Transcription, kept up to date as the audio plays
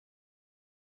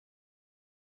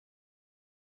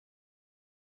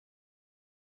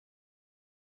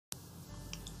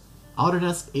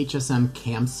Autodesk HSM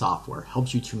CAM software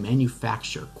helps you to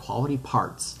manufacture quality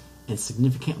parts and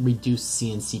significantly reduce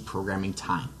CNC programming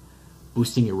time,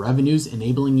 boosting your revenues,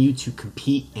 enabling you to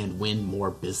compete and win more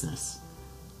business.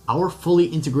 Our fully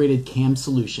integrated CAM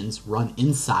solutions run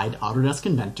inside Autodesk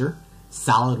Inventor,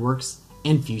 Solidworks,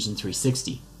 and Fusion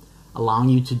 360, allowing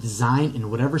you to design in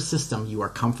whatever system you are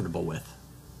comfortable with.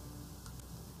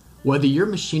 Whether you're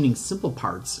machining simple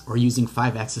parts or using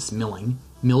 5-axis milling,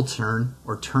 mill turn,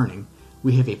 or turning,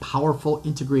 we have a powerful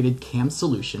integrated CAM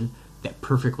solution that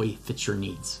perfectly fits your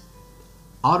needs.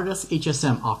 Autodesk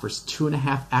HSM offers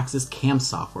 2.5-axis CAM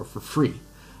software for free,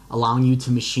 allowing you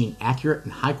to machine accurate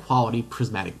and high-quality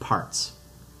prismatic parts.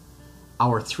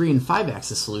 Our 3 and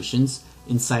 5-axis solutions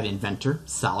inside Inventor,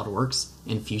 SolidWorks,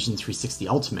 and Fusion 360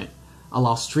 Ultimate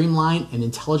allow streamlined and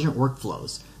intelligent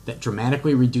workflows that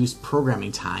dramatically reduce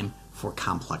programming time for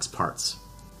complex parts.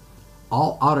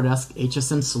 All Autodesk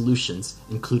HSM solutions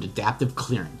include adaptive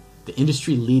clearing, the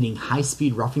industry-leading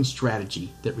high-speed roughing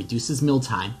strategy that reduces mill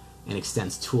time and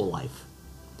extends tool life.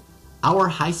 Our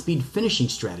high-speed finishing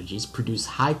strategies produce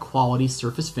high-quality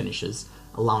surface finishes,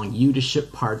 allowing you to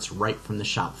ship parts right from the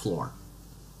shop floor.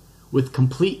 With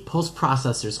complete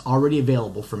post-processors already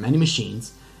available for many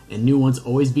machines and new ones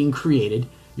always being created,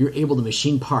 you're able to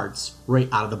machine parts right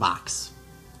out of the box.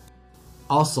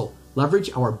 Also,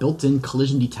 leverage our built-in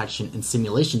collision detection and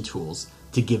simulation tools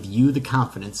to give you the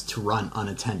confidence to run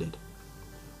unattended.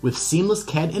 With seamless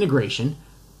CAD integration,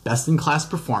 best-in-class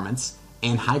performance,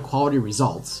 and high-quality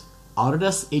results,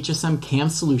 Autodesk HSM CAM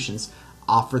solutions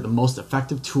offer the most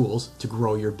effective tools to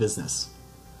grow your business.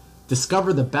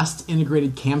 Discover the best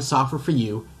integrated CAM software for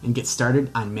you and get started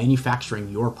on manufacturing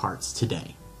your parts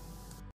today.